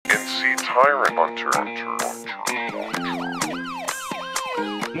tyrant hunter.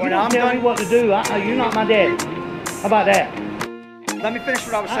 When I'm tell me what to do, you're not my daddy. How about that? Let me finish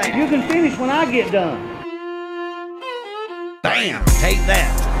what I was saying. You can finish when I get done. Bam! Take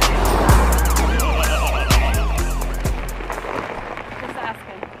that. Just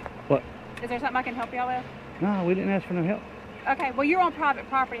asking. What? Is there something I can help y'all with? No, we didn't ask for no help. Okay, well, you're on private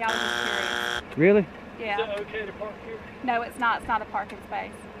property. I was just curious. Really? Yeah. Is it okay to park here? No, it's not. It's not a parking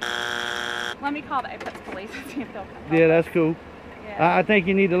space. Let me call the Apex Police and see if they'll come. Yeah, that's cool. Yeah. I think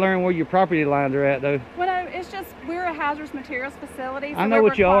you need to learn where your property lines are at, though. Well, no, it's just we're a hazardous materials facility. So I know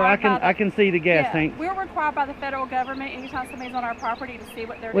what you are. I can see the gas tank. We're required by the federal government anytime somebody's on our property to see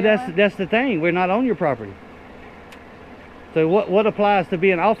what they're Well, doing. that's the thing. We're not on your property. So what applies to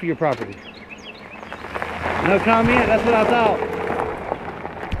being off of your property? No comment. That's what I thought.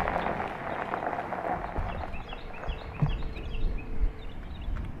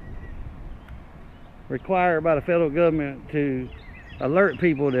 Required by the federal government to alert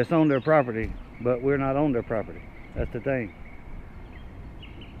people that's on their property, but we're not on their property. That's the thing.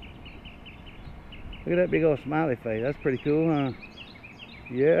 Look at that big old smiley face. That's pretty cool, huh?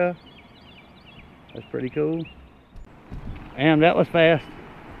 Yeah. That's pretty cool. Damn, that was fast.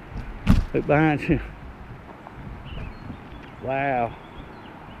 Look behind you. Wow.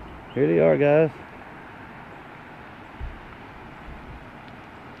 Here they are, guys.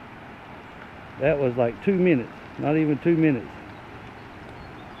 That was like 2 minutes. Not even 2 minutes.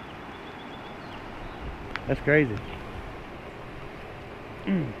 That's crazy.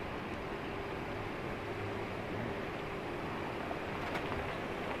 And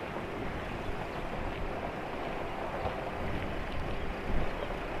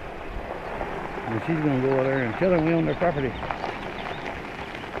she's gonna go over there and tell them we own their property.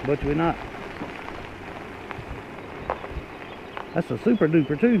 But we're not. That's a super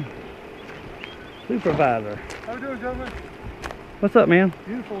duper too. Supervisor. How you doing, gentlemen? What's up, man?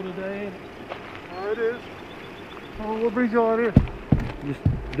 Beautiful today. Oh, it is. Oh, what brings you all out here? Just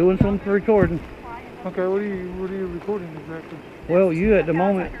doing some recording. Okay, what are you recording exactly? Well, you at the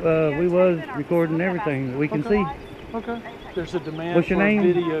moment, we was recording everything that we can see. Okay. There's a demand What's your for name?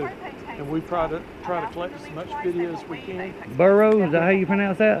 video, and we try to collect as much video as we can. Burrow, is that how you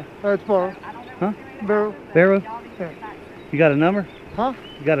pronounce that? It's Barrow. Huh? Barrow. Barrow? Yeah. You got a number? Huh?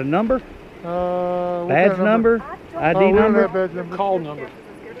 You got a number? What Badge kind of number? Oh, ID we don't number? have badge number. Call number.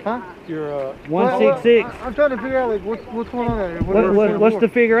 Huh? Your 166. I'm trying to figure out like what's going on there. What's to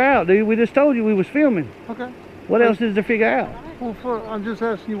figure out, dude? We just told you we was filming. Okay. What else is to figure out? Well, I'm just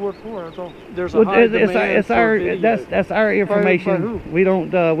asking you what for. That's all. There's a high demand it's our for video. that's our information. By who? We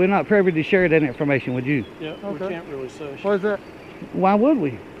don't we're not privy to share that information with you. Yeah, we Okay. can't really say. Why is that? Why would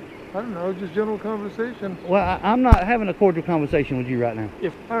we? I don't know. Just general conversation. Well, I'm not having a cordial conversation with you right now.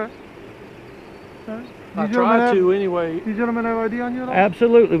 All right. All right. I try to anyway. You gentlemen have ID on you at all?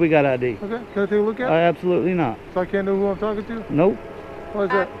 Absolutely, we got ID. Okay. Can I take a look at it? Absolutely not. So I can't know who I'm talking to? Nope. Why is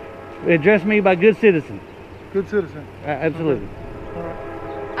that? Address me by good citizen. Good citizen. Absolutely. Okay. All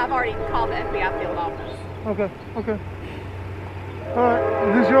right. I've already called the FBI field office. Okay. Okay. All right.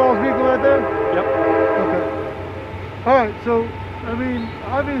 Is this your all's vehicle right there? Yep. Okay. All right. So, I mean,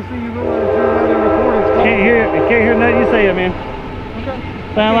 obviously you realize you're not in recording stuff. Can't hear nothing you say, man. Okay.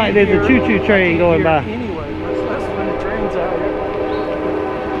 Sound like there's a choo-choo train going by. Anyway, that's when the train's out here.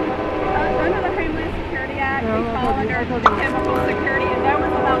 Under the Homeland Security Act, we fall under chemical security, and no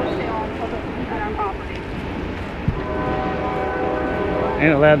one's allowed to film at our property.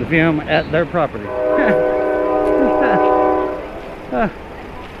 Ain't allowed to film at their property.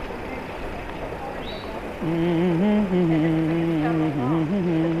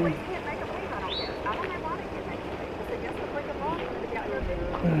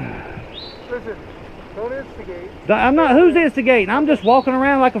 Listen, don't instigate. I'm not. Who's instigating? I'm just walking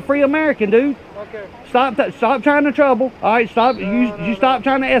around like a free American, dude. Okay. Stop trying to trouble. All right, stop. You stop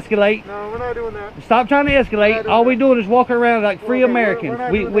trying to escalate. No, we're not doing that. Stop trying to escalate. All we doing is walking around like free Americans.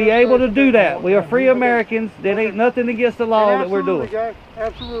 We able to do that. We are free Americans. That ain't nothing against the law that we're doing. Guys,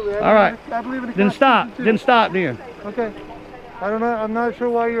 absolutely. All right. I believe in the Then stop. Constitution, too. Then stop there. Okay. I don't know. I'm not sure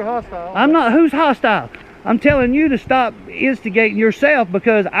why you're hostile. I'm not. Who's hostile? I'm telling you to stop instigating yourself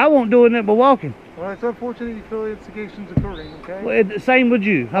because I won't do it but walking. Well, it's unfortunate you feel instigations occurring, okay? Well, same with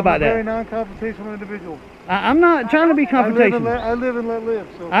you. How about I'm a very that? non-confrontational individual. I'm not trying to be confrontational. I live and let live,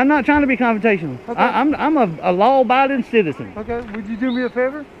 so. I'm not trying to be confrontational. Okay. I'm a law-abiding citizen. Okay, would you do me a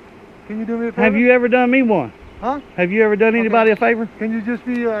favor? Can you do me a favor? Have you ever done me one? Huh? Have you ever done anybody a favor? Can you just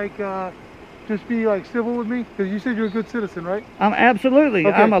be like, just be like civil with me? Because you said you're a good citizen, right? I'm absolutely.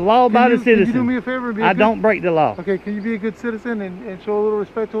 Okay. I'm a law-abiding citizen. Can you do me a favor and be I don't break the law. Okay, can you be a good citizen and show a little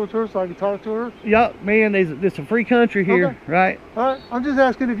respect towards her so I can talk to her? Yup, man, it's a free country here, Okay. right? All right, I'm just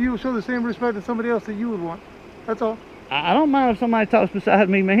asking if you will show the same respect to somebody else that you would want. That's all. I don't mind if somebody talks beside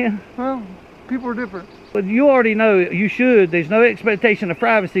me, man. Well, people are different. But you already know you should. There's no expectation of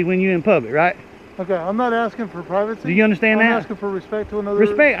privacy when you're in public, right? Okay, I'm not asking for privacy. Do you understand I'm that? asking for respect to another.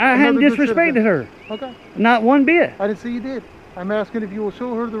 Respect. I hadn't another good disrespected citizen. her. Okay. Not one bit. I didn't say you did. I'm asking if you will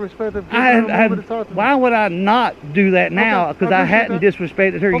show her the respect of giving her a moment to talk to me. Why would I not do that now? Okay, Because I hadn't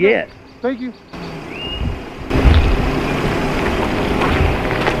disrespected her yet. Thank you.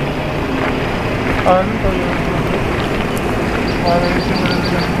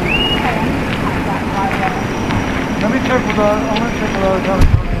 Let me check with our, I'm going to check with our attorney.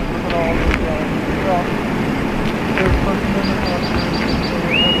 Look at all this. There's First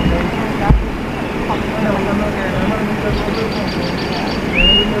Amendment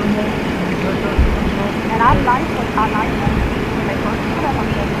And I'm nice when they first put up, I'm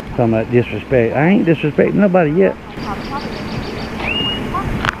saying, Talking about disrespect. I ain't disrespecting nobody yet.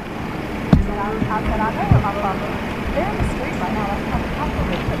 I said, I know where my property is. They're in the street right now. That's public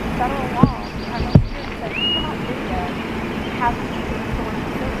property. But federal law has no security that you cannot video have security storage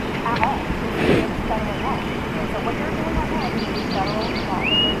facility at all. It's federal law. So what you're doing right now is federal law.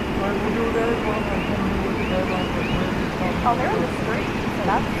 Oh, they're in the street. So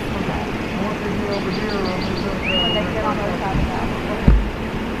that's okay. When they get on the other side of that.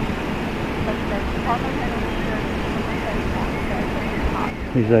 But the Department of Homeland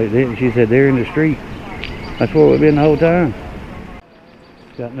Security, She said they're in the street. That's where we've been the whole time.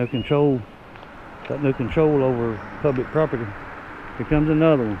 Got no control. Got no control over public property. Here comes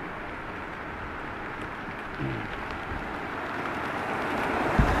another one.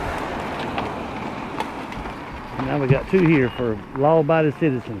 Now we got two here for law-abiding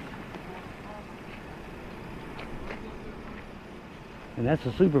citizens. And that's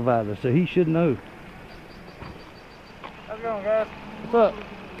a supervisor, so he should know. How's it going, guys? What's up?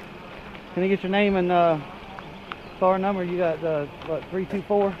 Can I get your name and car number? You got what,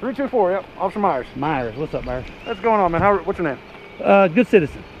 324? 324, yep. Officer Myers. Myers. What's up, Myers? What's going on, man? What's your name? Good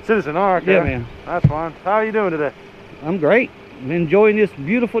citizen. Citizen, all right. Yeah, man. That's fine. How are you doing today? I'm great. I'm enjoying this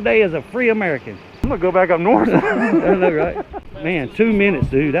beautiful day as a free American. I'm gonna go back up north. I know, right? Man, 2 minutes,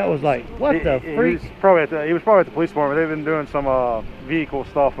 dude. That was like, what the freak? He was probably at the police department. They've been doing some vehicle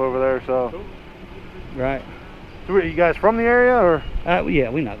stuff over there, so. Right. So are you guys from the area, or? Yeah,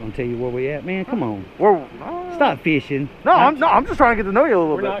 we're not gonna tell you where we at, man. Come on. Stop fishing. No, I'm just trying to get to know you a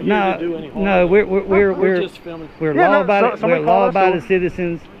little We're bit. not here to do any harm. No, we're just filming. We're Yeah, no, law-abiding, somebody we're call us, law-abiding so-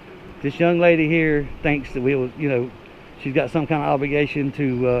 citizens. This young lady here thinks that we will, you know, she's got some kind of obligation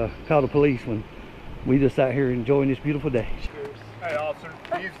to call the police when we just out here enjoying this beautiful day. Hey, officer,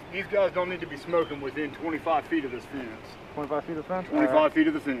 these guys don't need to be smoking within 25 feet of this fence. 25 feet of fence? 25 feet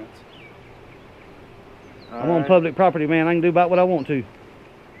of the fence. I'm on public property, man. I can do about what I want to.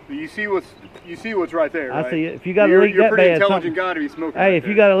 You see what's right there, right? I see it. If you got a leak You're that a pretty bad, intelligent guy to be smoking. hey, right if you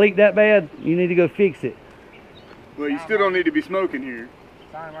there. got a leak that bad, you need to go fix it. Well, you still don't need to be smoking here.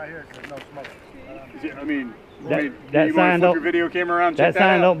 Sign right here says no smoking. I mean, That you sign want to flip don't. your video camera around and That check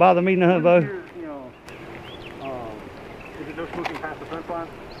sign that out? don't bother me none, Bo. You know, is it no smoking past the fence line?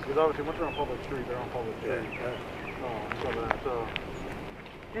 Because obviously once they're on public street, they're on public street. So,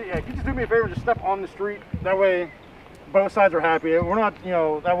 yeah, if you just do me a favor, just step on the street. That way, both sides are happy. We're not, you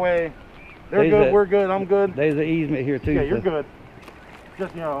know, that way they're good, we're good, I'm good. There's an easement here too. Yeah, you're so- good.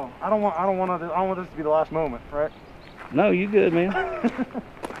 Just, you know, I don't want this to be the last moment, right? No, you good, man.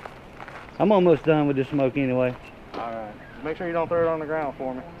 I'm almost done with this smoke anyway. All right. Just make sure you don't throw it on the ground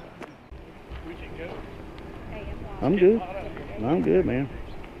for me. We can go. I'm good. I'm good, man.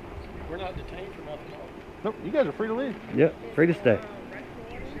 We're not detained for nothing. Nope, you guys are free to leave. Yep, free to stay.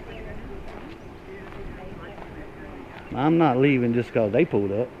 I'm not leaving just because they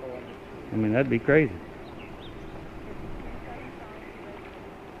pulled up. I mean, that'd be crazy.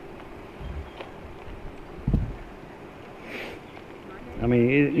 I mean,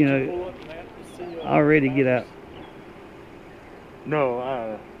 you know, already get out. No,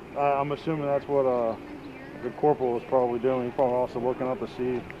 I'm assuming that's what the corporal was probably doing. He's probably also looking up to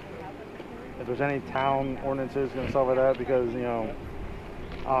see if there's any town ordinances and stuff like that, because, you know,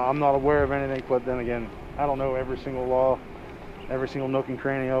 I'm not aware of anything, but then again, I don't know every single law, every single nook and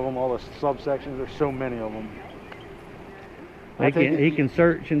cranny of them, all the subsections. There's so many of them. He can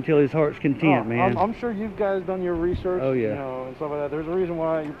search until his heart's content, man. I'm sure you guys done your research. Oh, yeah. You know, and stuff like that. There's a reason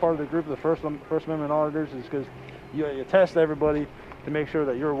why you're part of the group of the First Amendment auditors, is because you test everybody to make sure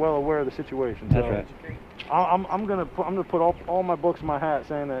that you're well aware of the situation. That's so right. I'm gonna put all my books in my hat,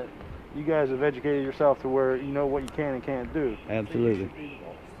 saying that you guys have educated yourself to where you know what you can and can't do. Absolutely.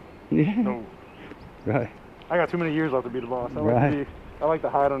 Yeah. No, Right. I got too many years left to be the boss. Right. I like to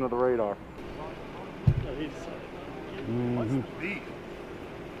hide under the radar. Mhm.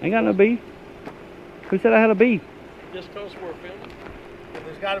 Ain't got no beef. Who said I had a beef? Just because we're filming.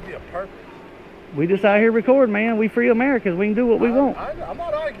 There's got to be a purpose. We just out here recording, man. We free Americans. We can do what we want. I'm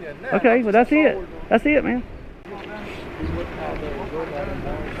not arguing that. Okay, well that's it. That's it, man.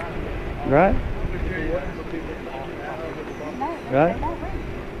 Right? Right?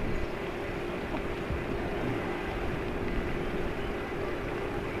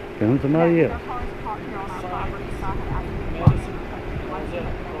 Found somebody else.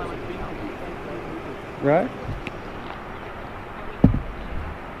 Right?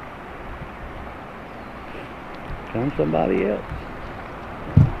 Found somebody else.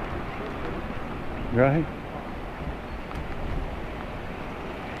 Right?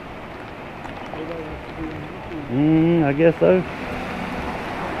 I guess so.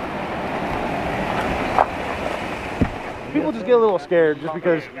 People just get a little scared just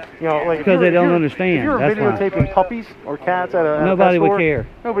because, you know, like Because they don't understand. If you're That's why. videotaping puppies or cats at a Nobody pet would store, care.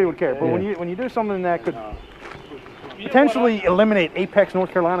 Nobody would care. But Yeah. when you do something that could potentially eliminate Apex,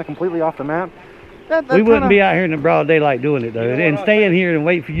 North Carolina completely off the map, We wouldn't be out here in the broad daylight doing it though, and staying here and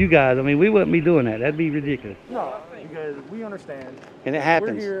wait for you guys. I mean, we wouldn't be doing that. That'd be ridiculous. No, because we understand. And it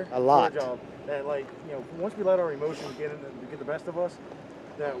happens We're here a lot. For a job that, like, you know, once we let our emotions get the best of us,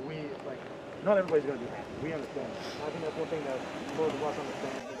 that we like. Not everybody's gonna be happy. We understand. I think that's one thing that both of us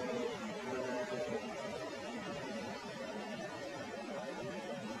understand.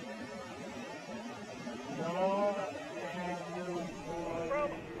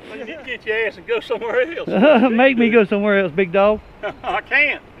 You need to get your ass and go somewhere else. Make me go somewhere else, big dog. I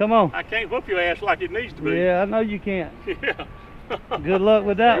can't. Come on. I can't whoop your ass like it needs to be. Yeah, I know you can't. Yeah. Good luck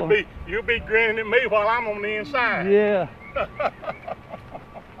with that one. You'll be grinning at me while I'm on the inside. Yeah.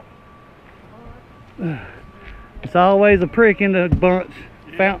 It's always a prick in the bunch.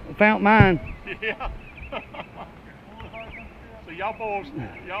 Yeah. Found mine. Yeah. So y'all boys,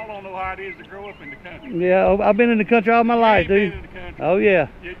 y'all don't know how it is to grow up in the country. Yeah, I've been in the country all my life, You ain't dude. been in the country. Oh yeah.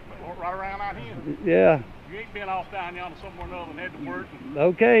 You, right around out here. Yeah. You ain't been off down yonder somewhere or another and had to work and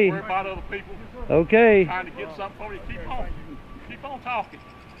Okay. worry about other people Okay. trying to get something for you. Keep on talking.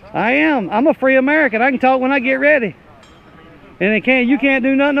 I am. I'm a free American. I can talk when I get ready. And you can't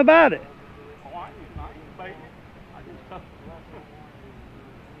do nothing about it. Oh, I ain't debating. I just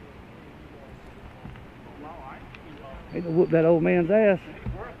no, I ain't. Ain't gonna whoop that old man's ass.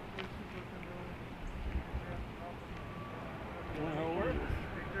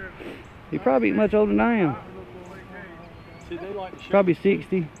 He probably ain't much older than I am. See, they like to show Probably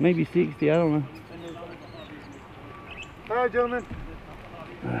 60, maybe 60, I don't know. All right, gentlemen.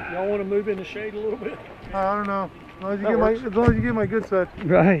 y'all want to move in the shade a little bit? I don't know. As long as you get my good side.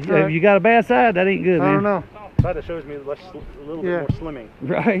 Right, Right. if you got a bad side, that ain't good, I man. don't know. Side that shows me a little Yeah. bit more slimming.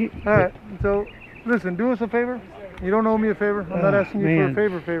 Right. All right. So, listen, do us a favor. You don't owe me a favor. I'm not asking you man. for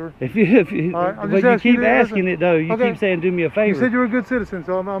a favor. If you All right, I'm but just you asking keep you to asking listen. it though, you Okay. keep saying do me a You favor. said you were a good citizen,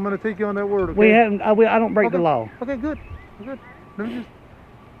 so I'm going to take you on that word, okay? We haven't, I don't break the Okay. law. Okay, good. Good. Let me just.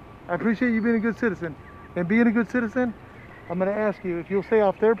 I appreciate you being a good citizen. And being a good citizen, I'm going to ask you if you'll stay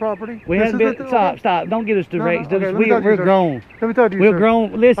off their property. We This haven't is been, the- stop, okay. stop, don't get us No, direct. okay, let me talk to you, We're sir. grown. Let me talk to you, We're sir.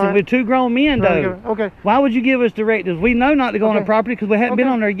 grown, listen, All right. we're two grown men though. Okay. Why would you give us directives? We know not to go on the Okay. property because we haven't been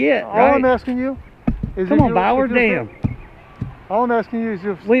Okay. on there yet, All I'm right? asking you is Come if on, you'll- Bauer, if you'll damn. stay- All I'm asking you is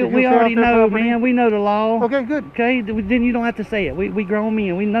if We if you'll stay already off their know, property. man. We know the law. Okay, good. Okay, then you don't have to say it. We grown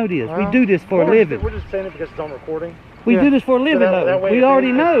men. We know this. We Well, do this for a living. We're just saying it because it's on recording. We Yeah. do this for a living that though. way We if already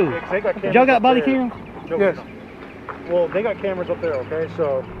they- know. if they got Y'all cameras got up body there- cam? No, Yes. Well, they got cameras up there, okay?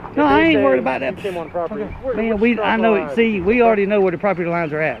 So if No, they I ain't say worried about you that. came on property. Okay. we're Man, just I know crossing it. See, lines. we already know where the property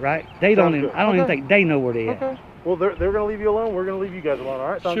lines are at, right? They don't Sounds even. good. I don't even Okay. think they know where they at. Okay. Well, they're going to leave you alone. We're going to leave you guys alone, all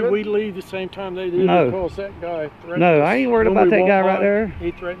right? Sound Should good? we leave the same time they did? No. Because that guy threatened No, us. I ain't worried When about we that guy walked right by, there.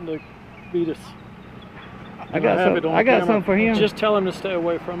 He threatened to beat us. I got have it some. on I got camera. something for him. Just tell him to stay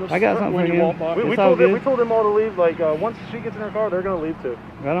away from us. I got something when for you him. walk by. We It's all told them, good. we told them all to leave. Like, once she gets in her car, they're going to leave too.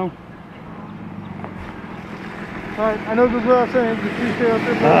 Right on. All right. I know this is what I'm saying. Just please stay out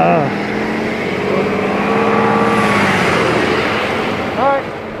there. All right.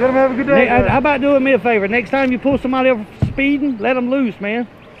 Gentlemen, have a good day. How about doing me a favor? Next time you pull somebody over speeding, let them loose, man.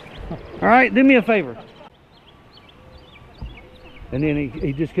 All right, do me a favor. And then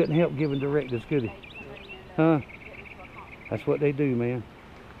he just couldn't help giving directives, could he? Huh? That's what they do, man.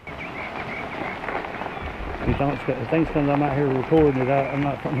 He thinks because I'm out here recording that I'm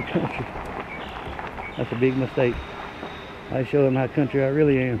not from the country. That's a big mistake. I show him how country I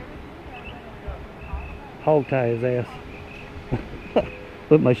really am. Hog tie his ass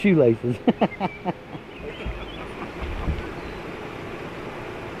with my shoelaces.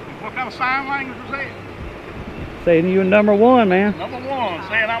 What kind of sign language was that? Saying you're number one, man. Number one,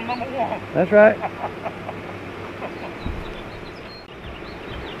 saying I'm number one. That's right.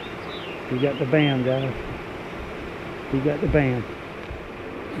 You got the band, guys. You got the band.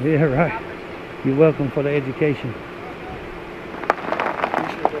 Yeah, right. You're welcome for the education.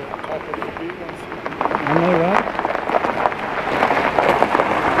 I know, right?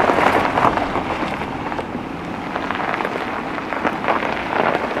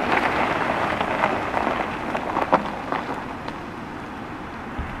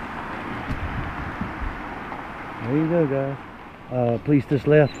 There you go, guys. Police just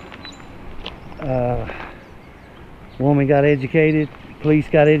left. Woman got educated, police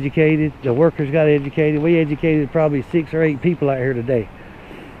got educated, the workers got educated. We educated probably 6 or 8 people out here today.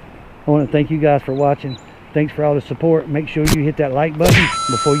 I want to thank you guys for watching. Thanks for all the support. Make sure you hit that like button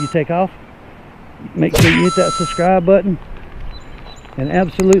before you take off. Make sure you hit that subscribe button. And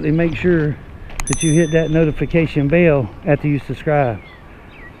absolutely make sure that you hit that notification bell after you subscribe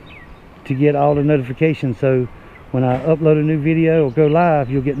to get all the notifications, so when I upload a new video or go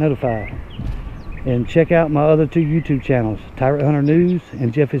live, you'll get notified. And check out my other 2 YouTube channels, Tyrant Hunter News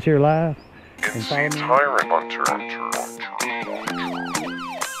and Jeff Is Here Live. And follow me. Tyrant Hunter.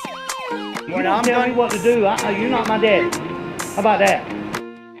 You don't tell me what to do. You're not my daddy. How about that?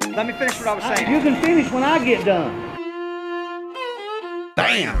 Let me finish what I was saying. You can finish when I get done.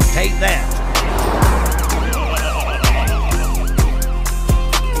 Bam! Take that.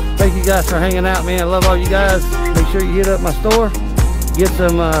 Thank you guys for hanging out, man. I love all you guys. Make sure you hit up my store. Get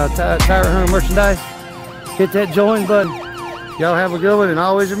some Tyrant Hunter merchandise. Hit that join button. Y'all have a good one, and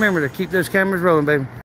always remember to keep those cameras rolling, baby.